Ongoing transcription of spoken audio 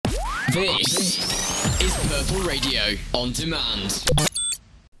This is Purple Radio on demand.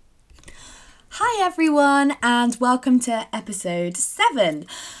 Hi everyone, and welcome to episode 7.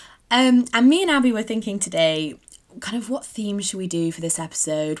 And me and Abby were thinking today, kind of what theme should we do for this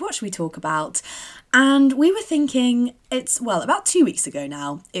episode? What should we talk about? And we were thinking, about 2 weeks ago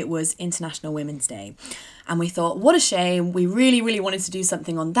now, it was International Women's Day. And we thought, what a shame, we really wanted to do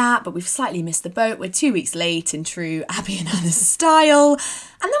something on that, but we've slightly missed the boat. We're 2 weeks late in true Abby and Anna's style.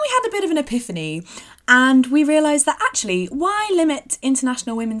 And then we had a bit of an epiphany. And we realised that actually, why limit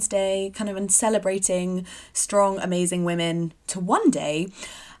International Women's Day and celebrating strong, amazing women to one day?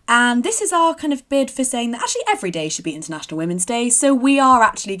 And this is our kind of bid for saying that actually every day should be International Women's Day. So we are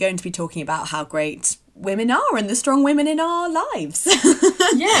actually going to be talking about how great women are and the strong women in our lives.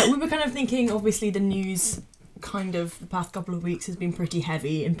 Yeah, we were kind of thinking, obviously the news the past couple of weeks has been pretty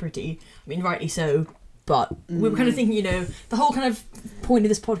heavy and rightly so. But we were kind of thinking, the whole kind of point of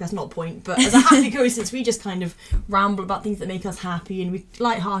this podcast, not point, but as a happy coincidence, we just kind of ramble about things that make us happy and we're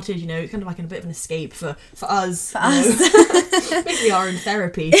lighthearted, it's kind of like a bit of an escape for us. Basically our own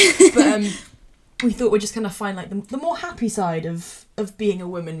therapy. But we thought we'd just kind of find the more happy side of being a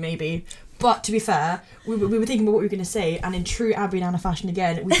woman, maybe. But to be fair, we were thinking about what we were going to say, and in true Abby and Anna fashion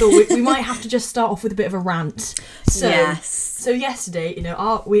again, we thought we might have to just start off with a bit of a rant. So yesterday, in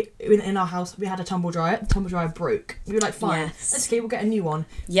our house, we had a tumble dryer. The tumble dryer broke. We were like, fine, that's okay, we'll get a new one.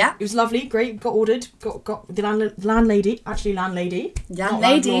 Yeah. It was lovely, great, got ordered, got the landlady, International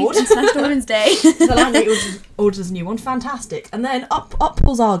Women's Day. The landlady ordered us a new one, fantastic. And then up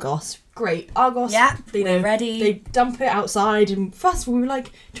pulls Argos. Great. Argos, we're ready. They dump it outside, and first of all, we were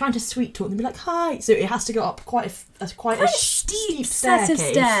like trying to sweet talk them, be like, hi. So it has to go up quite a steep set of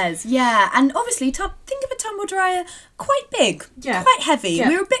stairs. Yeah, and obviously, think of a tumble dryer, quite big, quite heavy. Yeah.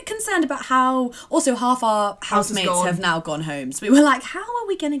 We were a bit concerned about how, also half our housemates have now gone home. So we were like, how are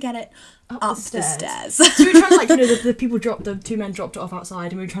we going to get it up the stairs? So we were trying to the two men dropped it off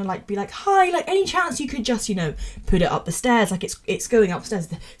outside, and we were trying to be like, hi, any chance you could just, put it up the stairs, it's going upstairs.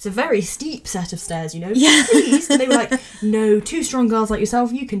 It's a very steep set of stairs, Yeah. Please. And they were like, no, two strong girls like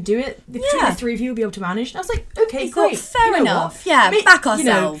yourself, you can do it. Between the three of you will be able to manage. And I was like, okay, great. Fair enough. Yeah, back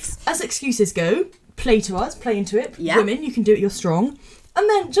ourselves. As excuses go, play into it. Yeah. Women, you can do it, you're strong. And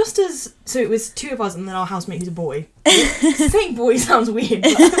then so it was two of us and then our housemate who's a boy. Saying boy sounds weird,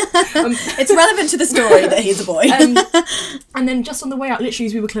 but it's relevant to the story that he's a boy. And then just on the way out, literally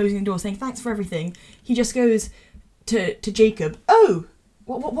as we were closing the door saying thanks for everything, he just goes to Jacob, oh,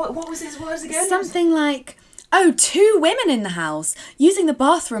 what was his words again? Something like, oh, 2 women in the house. Using the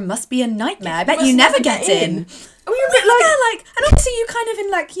bathroom must be a nightmare. I bet you never get in. And we were a bit and obviously you kind of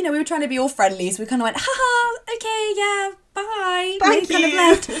we were trying to be all friendly, so we kind of went, haha, okay, yeah, bye. Thank you. Kind of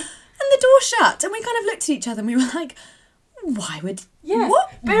left. And the door shut, and we kind of looked at each other and we were like, why would... Yeah. What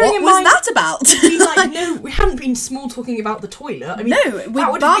was that about? No, we hadn't been small talking about the toilet.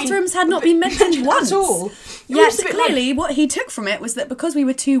 Bathrooms had not been mentioned once. At all. Yes, clearly what he took from it was that because we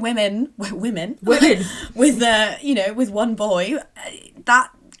were 2 women with one boy,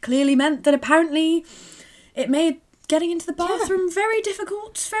 that clearly meant that apparently it made getting into the bathroom very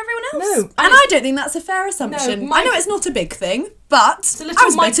difficult for everyone else. No, and I don't think that's a fair assumption. I know it's not a big thing, but I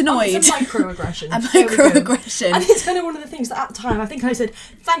was a bit annoyed. It's a microaggression. A microaggression. And it's kind of one of the things that at the time, I think I said,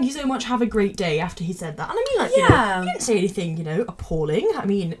 thank you so much, have a great day, after he said that. And you didn't say anything, appalling.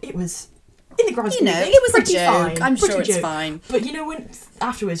 it was... In the grand scheme of things, it was pretty a joke. Fine, I'm sure it's fine. But when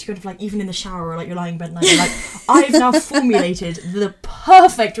afterwards, you're kind of even in the shower or you're lying in bed at night, you're like, I've now formulated the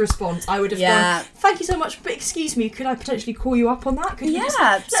perfect response. I would have gone, thank you so much, but excuse me, could I potentially call you up on that?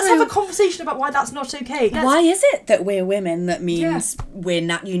 Let's have a conversation about why that's not okay. Why is it that we're women that means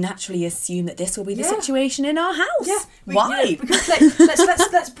you naturally assume that this will be the situation in our house? Yeah. Why? Because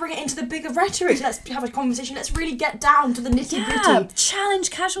let's bring it into the bigger rhetoric. Let's have a conversation. Let's really get down to the nitty gritty.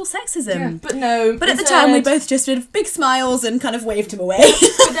 Challenge casual sexism. Yeah. But no. But at the time, we both just did big smiles and kind of waved him away.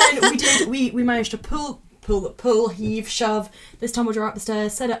 But then we managed to pull, heave, shove this tumble dryer up the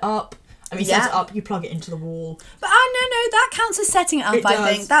stairs, set it up. Set it up, you plug it into the wall. But no, that counts as setting it up,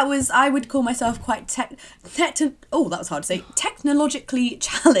 I think. I would call myself quite that was hard to say, technologically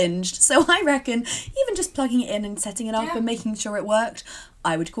challenged. So I reckon even just plugging it in and setting it up and making sure it worked,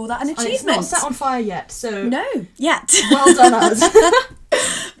 I would call that an achievement. And it's not set on fire yet, so... No, yet. Well done, us.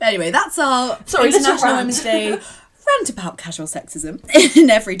 But anyway, that's our International Women's Day rant about casual sexism in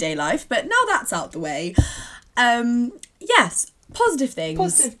everyday life. But now that's out the way. Positive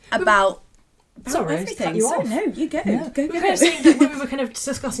things about everything. No, you go. Yeah. Go. We were kind of saying that when we were kind of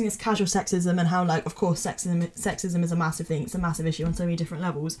discussing this casual sexism and how, of course, sexism is a massive thing. It's a massive issue on so many different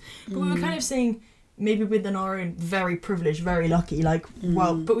levels. But we were kind of saying, maybe within our own very privileged, very lucky, like,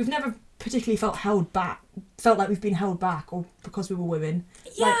 well, but we've never particularly felt like we've been held back, or because we were women.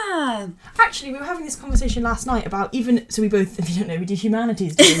 Yeah. Actually, we were having this conversation last night about so we both, if you don't know, we did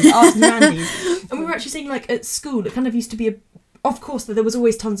humanities, arts and humanities, and we were actually saying, like, at school, it kind of used to be of course, there was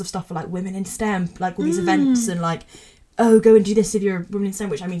always tons of stuff for, like, women in STEM, like, all these events, and, like, oh, go and do this if you're a woman in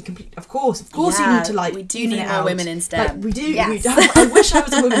STEM, which, I mean, of course you need to, like, we do need more women in STEM. Like, we do. Yes. I wish I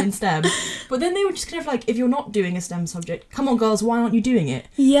was a woman in STEM. But then they were just kind of like, if you're not doing a STEM subject, come on, girls, why aren't you doing it?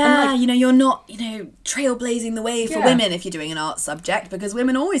 Yeah, like, you're not, trailblazing the way for women if you're doing an arts subject, because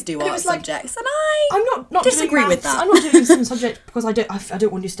women always do arts subjects, and I'm not disagree doing with that. I'm not doing a STEM subject because I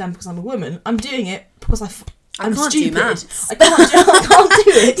don't want to do STEM because I'm a woman. I'm doing it because I'm can't stupid. do maths. I can't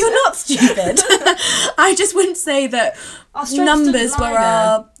do it. You're not stupid. I just wouldn't say that numbers were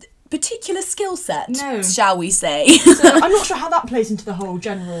our particular skill set, shall we say. So I'm not sure how that plays into the whole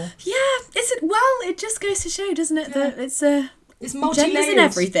general. Yeah, well, it just goes to show, doesn't it, that it's multi-layered. genders and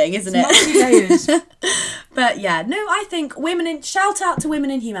everything, isn't it? Multi-layered. But yeah, no, I think shout out to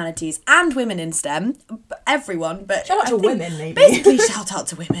women in humanities and women in STEM, everyone, but shout out to women, maybe. Basically, shout out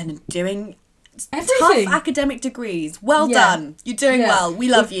to women doing everything. Tough academic degrees. Well done. You're doing well. We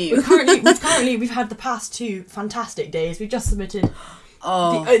love you. We've had the past 2 fantastic days. We've just submitted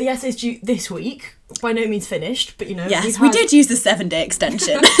the essays due this week. By no means finished, but yes, we did use the 7-day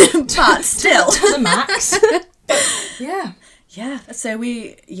extension, but still to the max. Yeah. So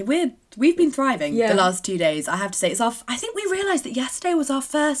we've been thriving the last 2 days. I have to say, I think we realised that yesterday was our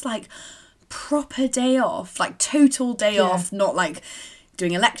first, like, proper day off, like total day off, not like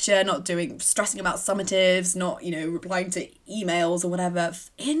doing a lecture, not stressing about summatives, not, replying to emails or whatever,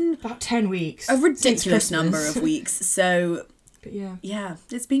 in about 10 weeks. A ridiculous number of weeks. So, but yeah,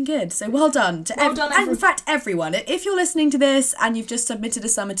 it's been good. So well done to and in fact, everyone. If you're listening to this and you've just submitted a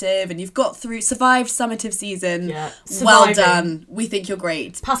summative and you've survived summative season, well done. We think you're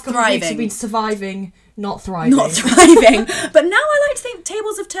great. Past couple of weeks you've been surviving, not thriving. But now I like to think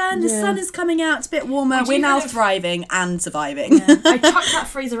tables have turned, the sun is coming out, it's a bit warmer, we're now thriving and surviving. Yeah. I chuck that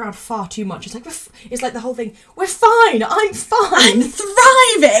phrase around far too much. It's like the whole thing, we're fine, I'm fine. I'm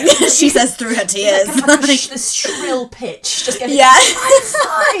thriving, she says through her tears. Like this shrill pitch. Just getting,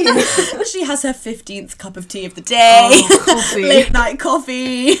 I'm fine. She has her 15th cup of tea of the day. Coffee. Late night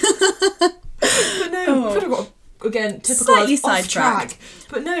coffee. But no, we've got again, typical off track.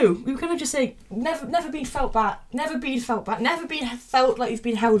 But no, we were kind of just saying, never been felt like you've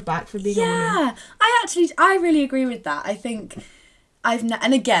been held back from being a woman. I really agree with that. I think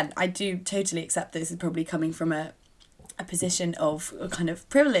and again, I do totally accept this is probably coming from a position of a kind of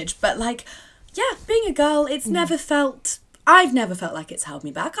privilege, but like, being a girl, I've never felt like it's held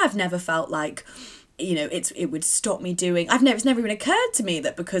me back. I've never felt like, it would stop me doing. It's never even occurred to me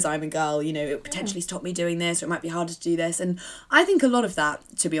that because I'm a girl, it would potentially stop me doing this, or it might be harder to do this. And I think a lot of that,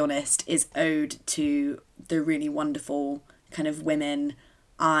 to be honest, is owed to the really wonderful kind of women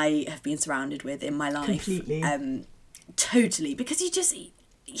I have been surrounded with in my life. Completely. Totally. Because you just,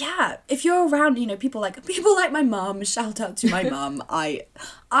 if you're around, people like my mum, shout out to my mum. I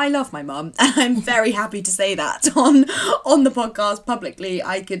love my mum, and I'm very happy to say that on the podcast publicly.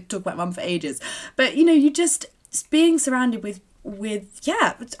 I could talk about mum for ages. But, you just being surrounded with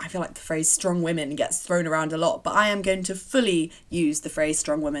I feel like the phrase strong women gets thrown around a lot, but I am going to fully use the phrase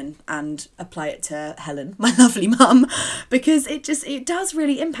strong women and apply it to Helen, my lovely mum, because it does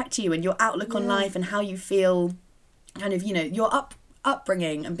really impact you and your outlook on life and how you feel, kind of, your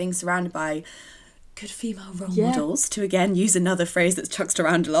upbringing and being surrounded by good female role models, to again use another phrase that's chucked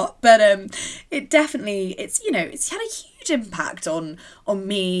around a lot, but it definitely, it's had a huge impact on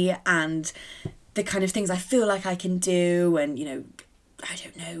me and the kind of things I feel like I can do, and I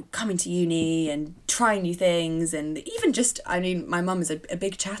don't know, coming to uni and trying new things, and even just, my mum is a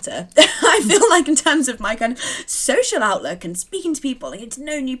big chatter. I feel like in terms of my kind of social outlook and speaking to people and getting to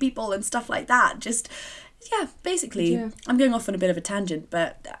know new people and stuff like that, just basically, I'm going off on a bit of a tangent,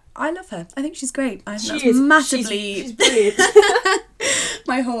 but I love her. I think she's great. She's brilliant.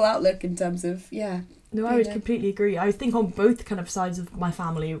 My whole outlook in terms of, No, I would completely agree. I think on both kind of sides of my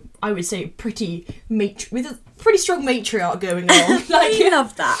family, I would say with a pretty strong matriarch going on. Like, I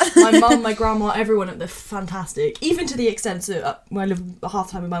love that. My mum, my grandma, everyone, they're fantastic. Even to the extent that when I live half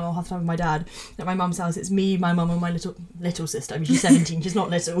the time with my mum, half the time with my dad, at my mum's house, it's me, my mum, and my little sister. She's 17, she's not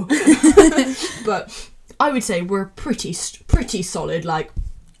little. But I would say we're pretty solid, like,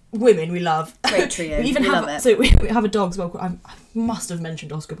 women we love. Great trio. We love it. So we have a dog as well. I must have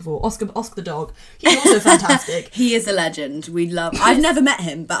mentioned Oscar before. Oscar the dog. He's also fantastic. He is a legend. I've never met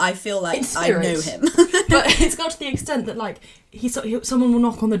him, but I feel like I know him. But it's got to the extent that, like, someone will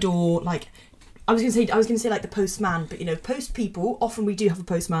knock on the door, like, I was gonna say like the postman, but you know, post people, often we do have a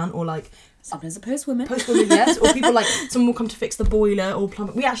postman, or like Sometimes a postwoman. Postwoman, yes, or people like someone will come to fix the boiler or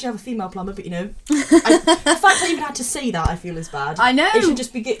plumber. We actually have a female plumber, but you know, the fact I even had to say that I feel is bad. I know. It should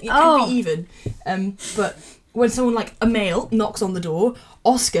just be it can be even. But when someone like a male knocks on the door,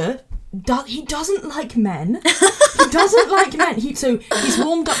 Oscar. He doesn't like men. He doesn't like men. He's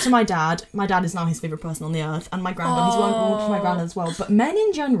warmed up to my dad. My dad is now his favourite person on the earth, and my granddad. He's warmed up to my granddad as well. But men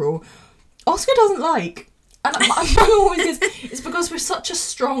in general, Oscar doesn't like. And my always is, it's because we're such a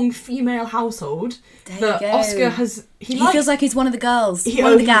strong female household that Oscar has. He feels like he's one of the girls. He's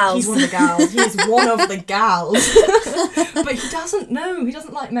one of the gals. He's one of the gals. But he doesn't know. He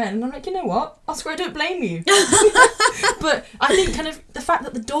doesn't like men. And I'm like, you know what, Oscar, I don't blame you. But I think kind of the fact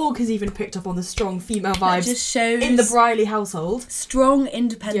that the dog has even picked up on the strong female vibes just shows in the Briley household. Strong,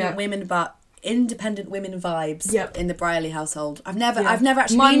 independent women, but independent women vibes in the Briley household. I've never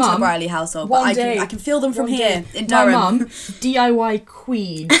actually been to the Briley household, but I can feel them from here in Durham. My mum, DIY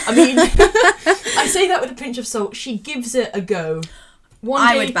queen. I mean, I say that with a pinch of salt. She gives it a go.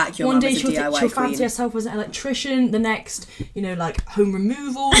 I would back your mum as a DIY she'll fancy herself as an electrician. The next, you know, like home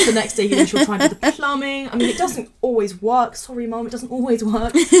removals. The next day, you know, she'll try and do the plumbing. I mean, it doesn't always work. Sorry, Mum, it doesn't always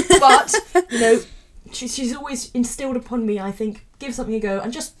work. But you know, she's always instilled upon me, I think, give something a go,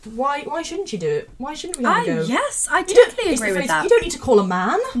 and just why shouldn't you do it? Why shouldn't we have a go? Yes, I totally agree with that. You don't need to call a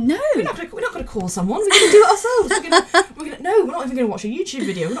man. No, we're not going to call someone. We're going to do it ourselves. We're not even going to watch a YouTube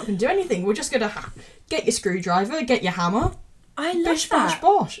video. We're not going to do anything. We're just going to get your screwdriver, get your hammer. I love bish, that. Bash,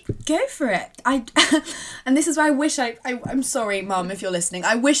 bosh. Go for it. And this is where I wish I'm sorry, Mum, if you're listening.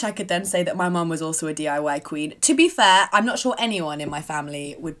 I wish I could then say that my mum was also a DIY queen. To be fair, I'm not sure anyone in my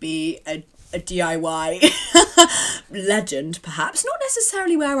family would be a DIY legend, perhaps. Not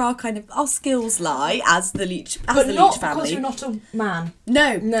necessarily where our skills lie as the Leach family. But not because you're not a man.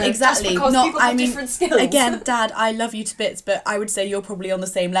 No, exactly. Just because people have different skills. Again, Dad, I love you to bits, but I would say you're probably on the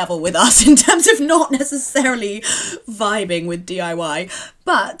same level with us in terms of not necessarily vibing with DIY.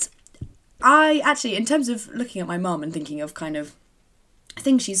 But I actually, in terms of looking at my mum and thinking of kind of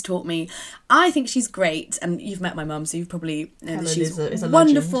things she's taught me, I think she's great, and you've met my mum, so you've probably known that she's is a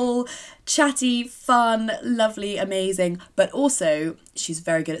wonderful, chatty, fun, lovely, amazing, but also she's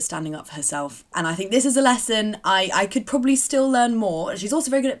very good at standing up for herself, and I think this is a lesson I could probably still learn more. She's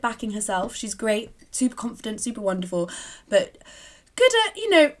also very good at backing herself. She's great, super confident, super wonderful, but good at, you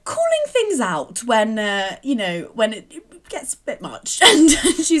know, calling things out when when it gets a bit much. And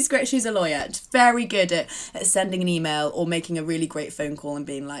she's great. She's a lawyer. Very good at sending an email or making a really great phone call and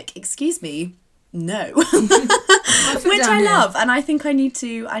being like, "Excuse me, no," which I love. And I think I need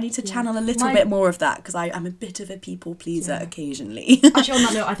to channel a little bit more of that, because I'm a bit of a people pleaser occasionally. Actually, on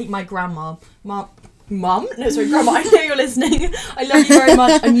that note, I think my grandma, Grandma, I know you're listening. I love you very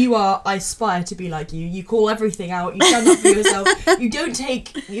much, and I aspire to be like you. You call everything out. You stand up for yourself. You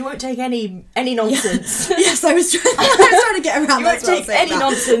won't take any nonsense. Yeah. Yes, I was trying to get around. You won't take any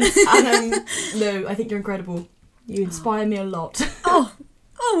nonsense. And no, I think you're incredible. You inspire me a lot. Oh,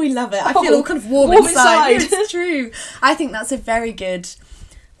 we love it. I feel all kind of warm inside. It's true. I think that's a very good.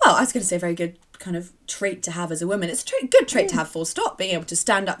 Well, I was going to say very good kind of trait to have as a woman. It's a good trait to have, full stop, being able to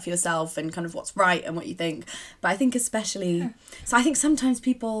stand up for yourself and kind of what's right and what you think. But I think especially, so I think sometimes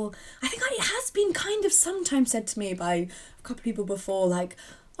people, I think it has been kind of sometimes said to me by a couple of people before, like,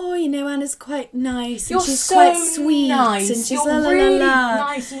 oh, you know, Anna's quite nice and she's so quite sweet nice. And she's You're really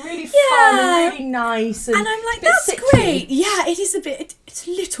nice and really fun and really nice. And I'm like, that's great. Yeah, it is it's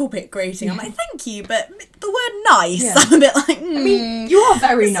a little bit grating. I'm like, thank you, but the word nice, I'm a bit like, I mean, you are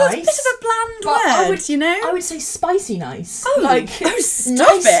very nice. It's a bit of a bland word, you know? I would say spicy nice. Oh, like, stop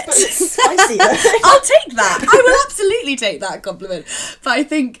nice, it. But it's spicy. I'll take that. I will absolutely take that compliment. But I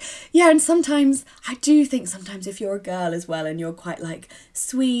think, and sometimes, I do think sometimes if you're a girl as well and you're quite like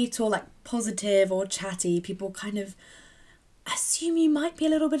sweet or like positive or chatty, people kind of assume you might be a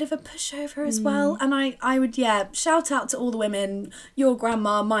little bit of a pushover as well. And I would shout out to all the women, your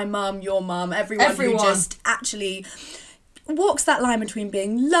grandma, my mum, your mum, everyone who just actually walks that line between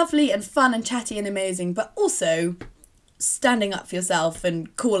being lovely and fun and chatty and amazing, but also standing up for yourself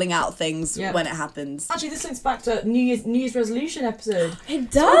and calling out things when it happens. Actually, this links back to New Year's resolution episode.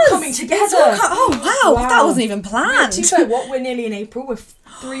 It does. It's all coming together. Wow, that wasn't even planned. To be fair, we're nearly in April. We're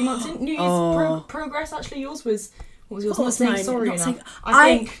 3 months in. New Year's progress. Actually, yours was. What was yours? Not saying sorry enough.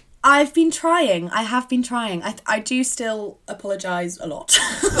 I think. I've been trying. I have been trying. I do still apologise a lot.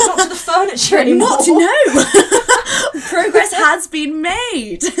 But not to the furniture anymore. No. Progress has been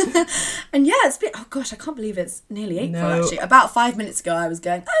made. And yeah, it's been, oh gosh, I can't believe it's nearly April actually. About 5 minutes ago I was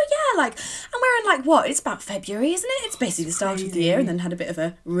going, oh yeah, like, and we're in like what? It's about February, isn't it? It's basically the start of the year, and then had a bit of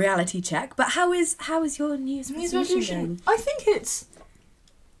a reality check. But how is your New Year's resolution going? I think it's,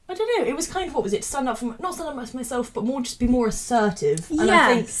 I don't know, it was kind of, what was it, not stand up for myself, but more just be more assertive. And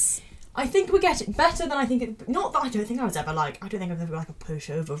Yes. I think we're getting better than I think it, not that I don't think I was ever like, I don't think I've ever like a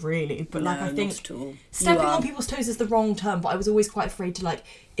pushover really, but like, No, I think not at all. stepping on people's toes is the wrong term, but I was always quite afraid to like,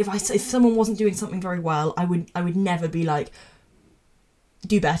 if someone wasn't doing something very well, I would never be like,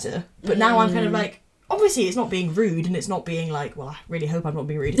 do better. But now I'm kind of like, obviously it's not being rude, and it's not being like, well, I really hope I'm not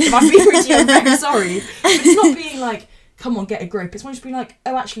being rude. If I'm being rude to you, I'm very sorry. But it's not being like, come on, get a grip. It's more just being like,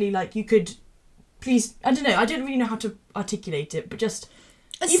 oh, actually, like, you could, please, I don't know, I don't really know how to articulate it, but just,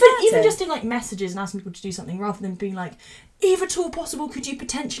 even just in like messages and asking people to do something, rather than being like, if at all possible, could you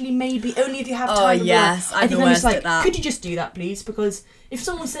potentially, maybe, only if you have time. Oh yes, I'm the worst at that. Could you just do that, please? Because if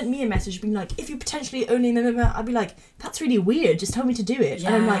someone sent me a message being like, if you potentially only, I'd be like, that's really weird, just tell me to do it.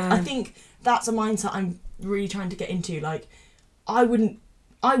 And I'm like, I think that's a mindset I'm really trying to get into. Like, I wouldn't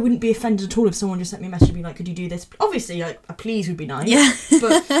be offended at all if someone just sent me a message and be like, could you do this? Obviously, like, a please would be nice. Yeah.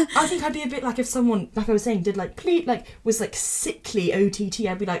 But I think I'd be a bit like, if someone, like I was saying, did like, please, like, was like sickly OTT,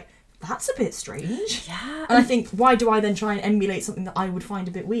 I'd be like, that's a bit strange. Yeah. And I think, why do I then try and emulate something that I would find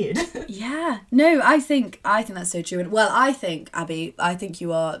a bit weird? Yeah. No, I think that's so true. And well, I think, Abby,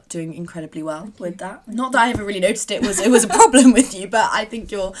 you are doing incredibly well with that. Not that I ever really noticed it was a problem with you, but I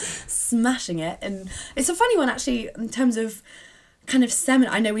think you're smashing it. And it's a funny one actually in terms of kind of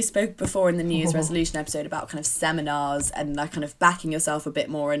seminar. I know we spoke before in the New Year's resolution episode about kind of seminars and like kind of backing yourself a bit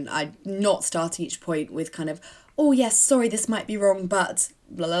more, and I not starting each point with kind of, oh yes, sorry, this might be wrong, but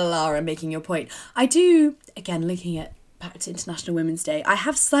blah blah blah, and making your point. I do, again, looking at back to International Women's Day, I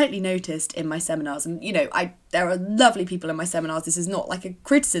have slightly noticed in my seminars, and you know, there are lovely people in my seminars, this is not like a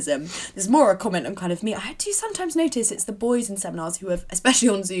criticism, there's more a comment on kind of me. I do sometimes notice it's the boys in seminars who have, especially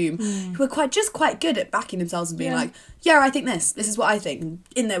on Zoom, who are quite good at backing themselves and being like, yeah, I think this is what I think, and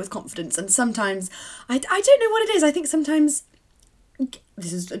in there with confidence. And sometimes I don't know what it is. I think sometimes,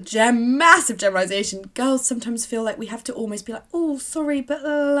 this is a massive generalisation, girls sometimes feel like we have to almost be like, oh, sorry, but la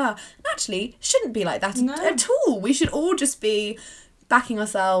la la. And actually, shouldn't be like that at all. We should all just be backing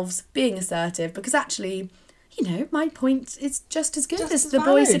ourselves, being assertive, because actually, you know, my point is just as good as the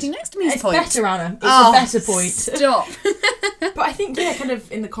boy sitting next to me's point. It's better, Anna. It's a better point. Stop. But I think, yeah, kind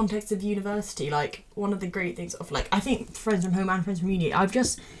of in the context of university, like, one of the great things of, like, I think friends from home and friends from uni,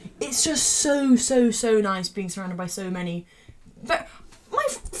 it's just so nice being surrounded by so many, but my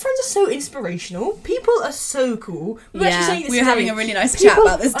friends are so inspirational. People are so cool. We were having a really nice chat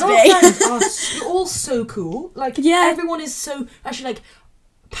about this today. Our friends are all so cool. Like, everyone is so, actually, like,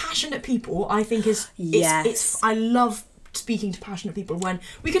 passionate people, I think it's I love speaking to passionate people when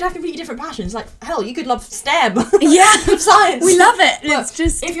we could have completely different passions. Like, hell, you could love STEM. Yeah. Science. We love it. But it's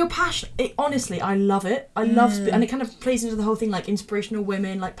just, if you're passionate, honestly, I love it. I love and it kind of plays into the whole thing, like inspirational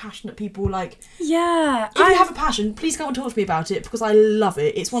women, like passionate people, like, yeah. If you have a passion, please come and talk to me about it, because I love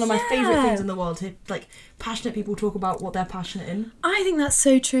it. It's one of my favourite things in the world to, like, passionate people talk about what they're passionate in. I think that's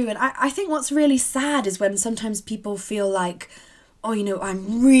so true. And I think what's really sad is when sometimes people feel like, oh, you know,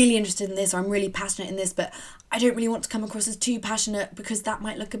 I'm really interested in this, or I'm really passionate in this, but I don't really want to come across as too passionate because that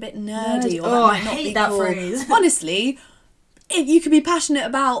might look a bit nerdy, or that might not be cool. Phrase. Honestly, if you could be passionate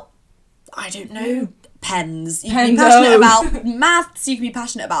about, I don't know, pens. You can be passionate about maths. You can be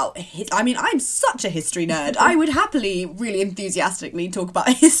passionate about I mean, I'm such a history nerd. I would happily, really enthusiastically talk about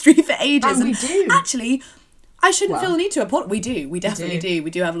history for ages. And we do. Actually, I shouldn't feel the need to apologise. We do. We definitely do.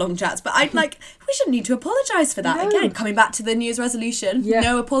 We do have long chats. But I'd like, we shouldn't need to apologise for that. No. Again, coming back to the New Year's resolution,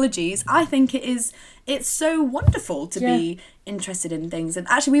 no apologies. I think it's so wonderful to be interested in things. And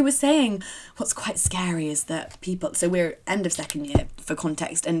actually, we were saying what's quite scary is that people, so we're end of second year for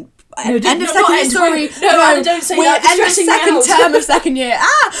context, and end of second year, sorry. No, don't say that. End of second term of second year.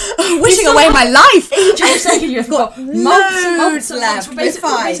 Wishing away my life. Age of second year, I've got months left. We're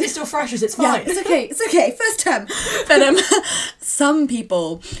basically still freshers, it's fine. Yeah, it's okay, first term. But some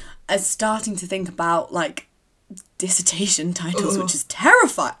people are starting to think about, like, dissertation titles, which is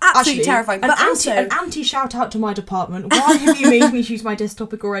terrifying, absolutely terrifying. But an anti shout out to my department. Why have you made me choose my diss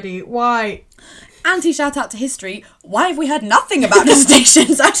topic already? Why? Anti shout out to history. Why have we heard nothing about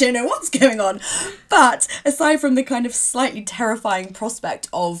dissertations? I don't know what's going on. But aside from the kind of slightly terrifying prospect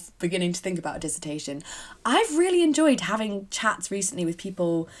of beginning to think about a dissertation, I've really enjoyed having chats recently with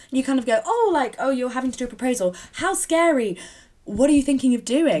people. And you kind of go, oh, you're having to do a proposal. How scary. what are you thinking of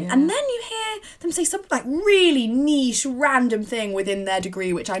doing? Yeah. And then you hear them say something like really niche, random thing within their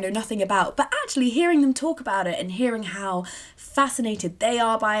degree, which I know nothing about, but actually hearing them talk about it and hearing how fascinated they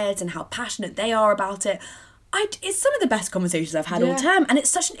are by it and how passionate they are about it, it's some of the best conversations I've had all term, and it's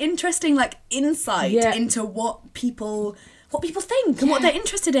such an interesting like insight into what people think and what they're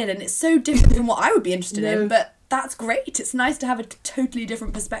interested in, and it's so different from what I would be interested in, but that's great. It's nice to have a totally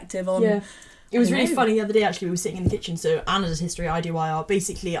different perspective on. Yeah. It was really funny the other day, actually. We were sitting in the kitchen, so Anna does history, I do IR.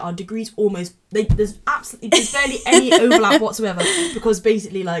 Basically, our degrees almost... there's barely any overlap whatsoever, because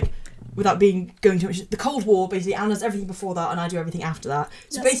basically, like, without going too much... The Cold War, basically, Anna does everything before that, and I do everything after that.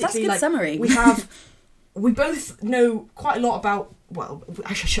 So basically, that's a good like, summary. we both know quite a lot about... Well,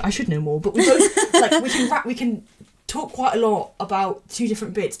 I should know more, but we both... like, we can talk quite a lot about two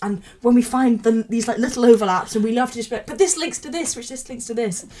different bits, and when we find these like little overlaps, and we love to just be like, but this links to this, which this links to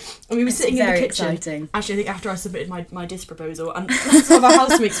this, and we were sitting in the kitchen. Exciting. Actually, I think after I submitted my disc proposal, and some of our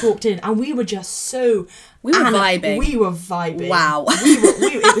housemates walked in, and we were just so vibing. We were vibing. Wow.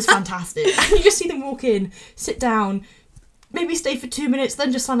 It was fantastic. And you just see them walk in, sit down, maybe stay for 2 minutes,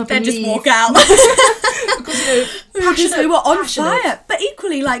 then just stand up and just leave. walk out. Because we were on passionate. fire, but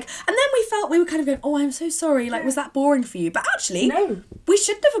equally like, and then we were kind of going, oh, I'm so sorry, like, was that boring for you? But actually, no, we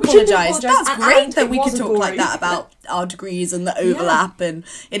shouldn't have shouldn't have apologised. apologised, That's and great that it we could wasn't talk like boring. that about our degrees and the overlap, and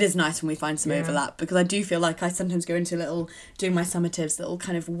it is nice when we find some overlap, because I do feel like I sometimes go into doing my summatives, little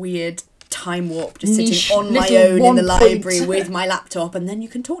kind of weird time warp, just Niche, sitting on my little own in the 1 library point. with my laptop, and then you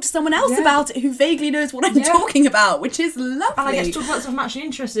can talk to someone else about it who vaguely knows what I'm talking about, which is lovely. And I get to talk about stuff I'm actually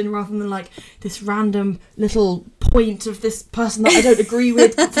interested in, rather than like this random little point of this person that I don't agree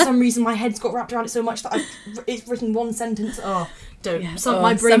with, but for some reason my head's got wrapped around it so much that it's written one sentence. Oh, don't.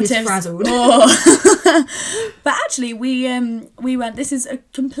 My brain is frazzled. But actually, we went, this is a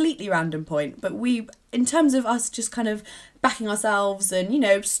completely random point, but in terms of us just kind of backing ourselves and, you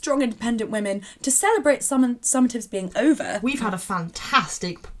know, strong independent women, to celebrate summatives being over. We've had a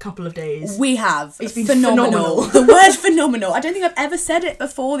fantastic couple of days. We have. It's been phenomenal. The word phenomenal. I don't think I've ever said it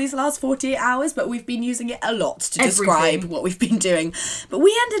before these last 48 hours, but we've been using it a lot to describe what we've been doing. But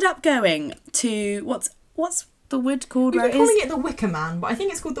we ended up going to, what's the wood called? We've been calling it The Wicker Man, but I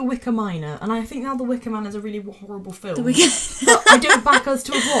think it's called The Wicker Miner, and I think now The Wicker Man is a really horrible film. But I don't back us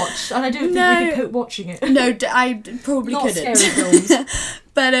to have watched, and I don't think we could cope watching it. No, I probably Not couldn't. Scary films.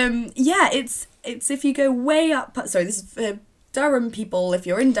 But it's if you go way up. Sorry, this is for Durham people. If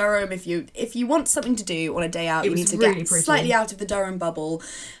you're in Durham, if you want something to do on a day out, you need to get slightly out of the Durham bubble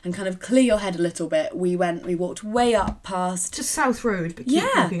and kind of clear your head a little bit. We walked way up past to South Road, but keep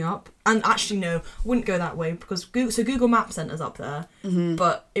walking up. And actually, no, I wouldn't go that way, because Google Maps sent us up there,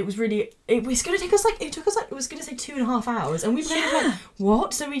 but it was really, it was going to take us it was going to say 2.5 hours, and we were like,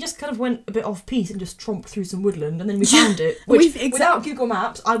 what? So we just kind of went a bit off piece and just tromped through some woodland, and then we found it, which without Google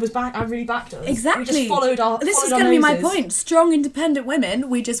Maps, I really backed us. Exactly. We just followed our This is going to be my point. Strong, independent women,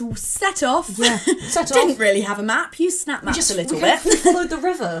 we just set off. Yeah, Didn't really have a map. You snap maps a little bit. We followed the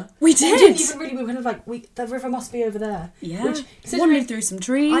river. We did. We didn't even really, we were kind of like, the river must be over there. Yeah. Wandered through some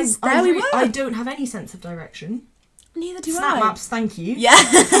trees. There we were. I don't have any sense of direction. Neither do Snap I. maps, thank you. Yeah.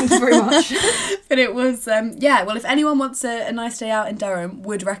 Thank you very much. But it was, well, if anyone wants a nice day out in Durham,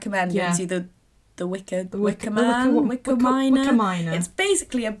 would recommend going to the Wicker Miner. It's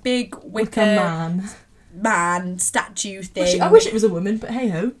basically a big wicker man statue thing. I wish it was a woman, but hey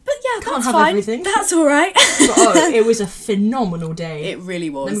ho. But yeah, Can't that's have fine. everything. That's all right. But, it was a phenomenal day. It really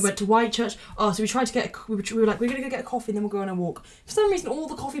was. Then we went to Whitechurch. So we tried to get. We were like, we're gonna go get a coffee, and then we'll go on a walk. For some reason, all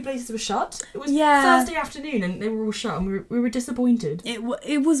the coffee places were shut. It was Thursday afternoon, and they were all shut, and we were disappointed.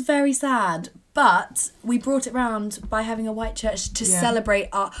 It was very sad, but we brought it round by having a Whitechurch to celebrate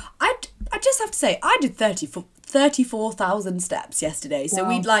our. I just have to say, I did 34,000 steps yesterday, so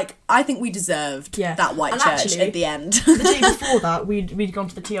I think we deserved that Whitechurch at the end. The day before that, we'd gone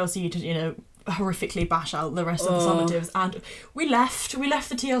to the TLC to, you know, horrifically bash out the rest of the summatives, and we left the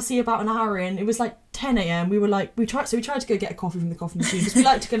TLC about an hour in. It was like 10 a.m. We tried to go get a coffee from the coffee machine, because we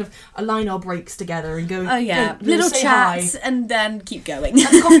like to kind of align our breaks together and go little chats and then keep going.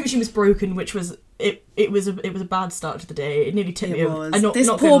 And the coffee machine was broken, which was it was a bad start to the day. It nearly tipped me over. This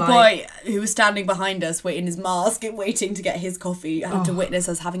poor boy who was standing behind us, waiting his mask, waiting to get his coffee, had to witness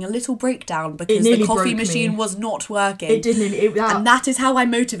us having a little breakdown because the coffee machine was not working. It did nearly. And that is how I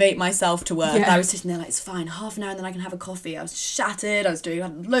motivate myself to work. I was sitting there like, it's fine, half an hour and then I can have a coffee. I was shattered. I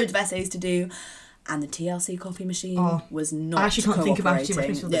had loads of essays to do. And the TLC coffee machine was not. I actually can't think about it too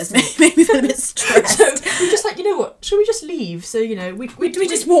much. Yes, made me feel a bit stressed. So we just like, you know what? Should we just leave? So, you know, we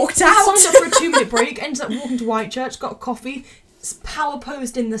just walked out. Signed up for a 2-minute break. Ended up walking to Whitechurch, got a coffee. power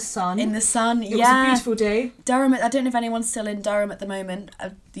posed in the sun. In the sun, It was a beautiful day. Durham, I don't know if anyone's still in Durham at the moment,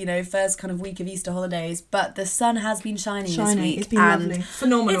 first kind of week of Easter holidays, but the sun has been shining this week. It's been lovely.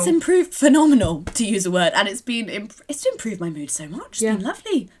 Phenomenal. It's improved, phenomenal to use a word, and it's improved my mood so much. It's been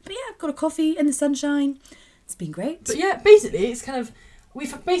lovely. But yeah, I've got a coffee in the sunshine. It's been great. But yeah, basically, it's kind of...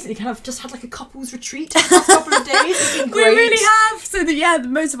 We've basically kind of just had like a couple's retreat for the past couple of days. It's been great. We really have. So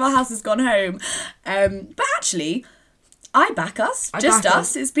most of our house has gone home. But actually, I back us.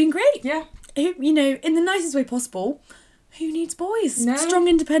 Us. It's been great. Yeah. In the nicest way possible. Who needs boys? No. Strong,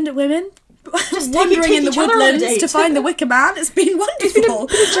 independent women. Just wandering in the take each other on a woodlands date. to find the Wicker Man. It's been wonderful. It's been a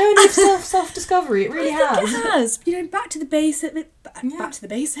journey of self-discovery. It really I think has. it has. Back to the basics. Back to the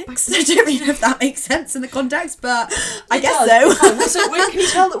basics. I don't really know if that makes sense in the context, but I guess so. So can you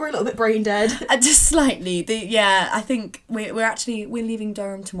tell that we're a little bit brain dead? Just slightly. I think we're leaving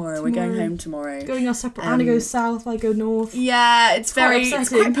Durham tomorrow. We're going home tomorrow. Going our separate. Anna goes south, I go north. Yeah, it's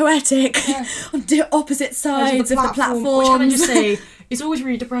quite poetic. Yeah. On opposite sides of the platform. Which can I just say, it's always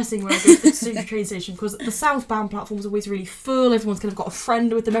really depressing when I go to the train station because the southbound platform is always really full. Everyone's kind of got a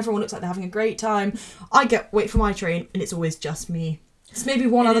friend with them. Everyone looks like they're having a great time. I wait for my train and it's always just me. It's maybe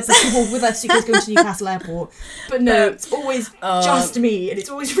one other person with their suitcase going to Newcastle Airport. But no, it's always just me. And it's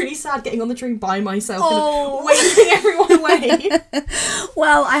always really sad getting on the train by myself and waving everyone away.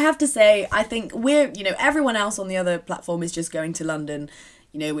 Well, I have to say, I think everyone else on the other platform is just going to London,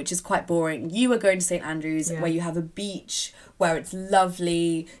 which is quite boring. You are going to St Andrews, where you have a beach, where it's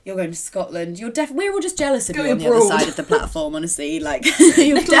lovely. You're going to Scotland. We're all just jealous of you on the other side of the platform, honestly. Like,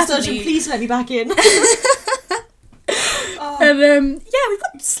 Nicola Sturgeon, please let me back in. And we've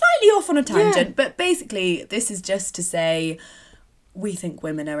got slightly off on a tangent, but basically this is just to say we think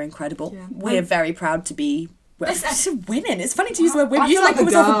women are incredible. Yeah. We're very proud to be women. It's funny to use the word women. You like call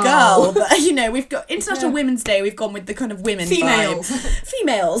myself a girl, but we've got International Women's Day. We've gone with the kind of women Females.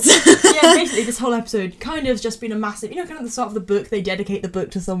 Yeah, basically this whole episode kind of just been a massive, kind of the start of the book, they dedicate the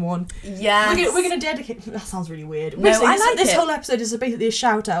book to someone. Yeah. We're going to dedicate, that sounds really weird. No, I like this whole episode is basically a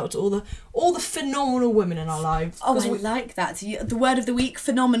shout out to all the phenomenal women in our lives. Oh, I like that. The word of the week,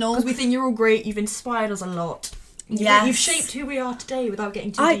 phenomenal. Because we think you're all great, you've inspired us a lot. Yes. You've shaped who we are today without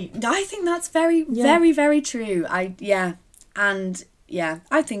getting too deep. I think that's very, very, very true. I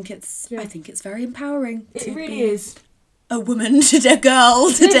think it's very empowering. It really is. A woman today, a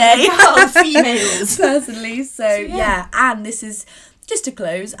girl today. Females. Personally. So and this is just to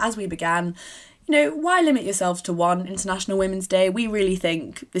close, as we began, why limit yourselves to one International Women's Day? We really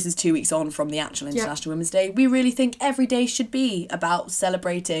think, this is 2 weeks on from the actual International Women's Day, we really think every day should be about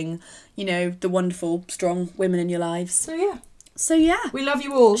celebrating, the wonderful, strong women in your lives. So yeah. We love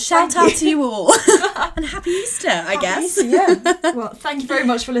you all. Shout out to you all. And happy Easter, I guess. Easter, yeah. Well, thank you very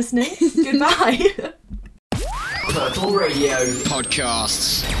much for listening. Goodbye. Purple Radio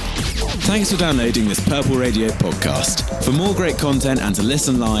Podcasts. Thanks for downloading this Purple Radio podcast. For more great content and to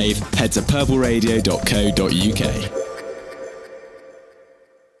listen live, head to purpleradio.co.uk.